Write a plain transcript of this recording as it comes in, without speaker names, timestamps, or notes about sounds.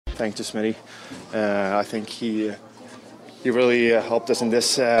thank to Smitty. I think he really helped us in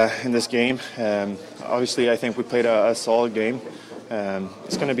this game. Obviously, I think we played a solid game.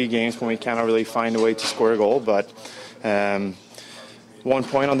 It's going to be games when we cannot really find a way to score a goal, but 1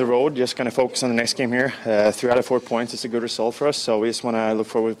 point on the road, just going to focus on the next game here. 3 out of 4 points is a good result for us, so we just want to look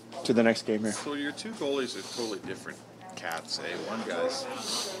forward to the next game here. So your two goalies are totally different cats, eh? One guy's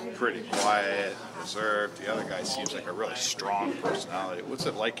pretty quiet, reserved. The other guy seems like a really strong personality. What's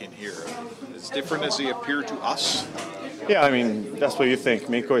it like in here? As different as they appear to us? Yeah, I mean, that's what you think.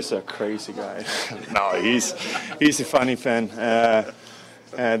 Mikko is a crazy guy. No, he's a funny fan.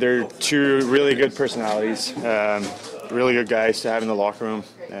 They're two really good personalities, really good guys to have in the locker room.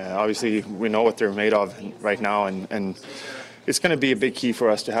 Obviously, we know what they're made of right now, and it's going to be a big key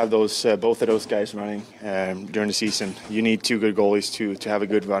for us to have those both of those guys running during the season. You need 2 good goalies to have a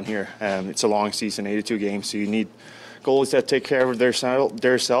good run here. It's a long season, 82 games, so you need goalies that take care of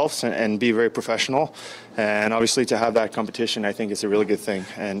themselves and be very professional. And obviously, to have that competition, I think is a really good thing.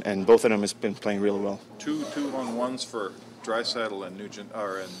 And both of them has been playing really well. Two on ones for Draisaitl and Nugent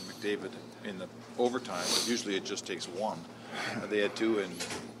and McDavid in the overtime, but usually it just takes 1. They had 2, and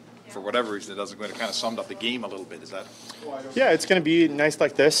for whatever reason, it doesn't kind of summed up the game a little bit. Is that? Yeah, it's going to be nice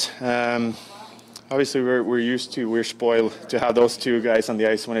like this. Obviously, we're spoiled to have those 2 guys on the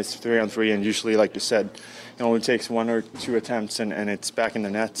ice when it's 3-on-3, and usually, like you said, it only takes 1 or 2 attempts and it's back in the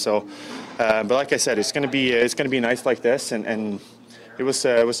net. So, but like I said, it's going to be nice like this, and it was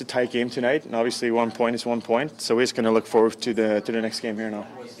a tight game tonight, and obviously 1 point is 1 point. So we're just going to look forward to the next game here now.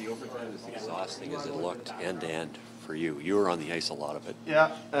 Was the overtime as exhausting as it looked end to end for you? You were on the ice a lot of it.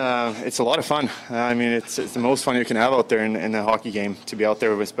 Yeah, it's a lot of fun. I mean, it's the most fun you can have out there in a hockey game, to be out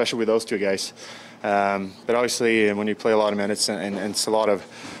there, especially with those 2 guys. But obviously, when you play a lot of minutes and it's a lot of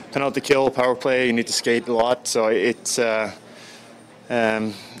penalty kill, power play, you need to skate a lot. So it's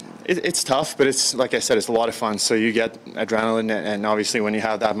tough, but it's, like I said, it's a lot of fun. So you get adrenaline, and obviously when you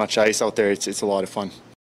have that much ice out there, it's a lot of fun.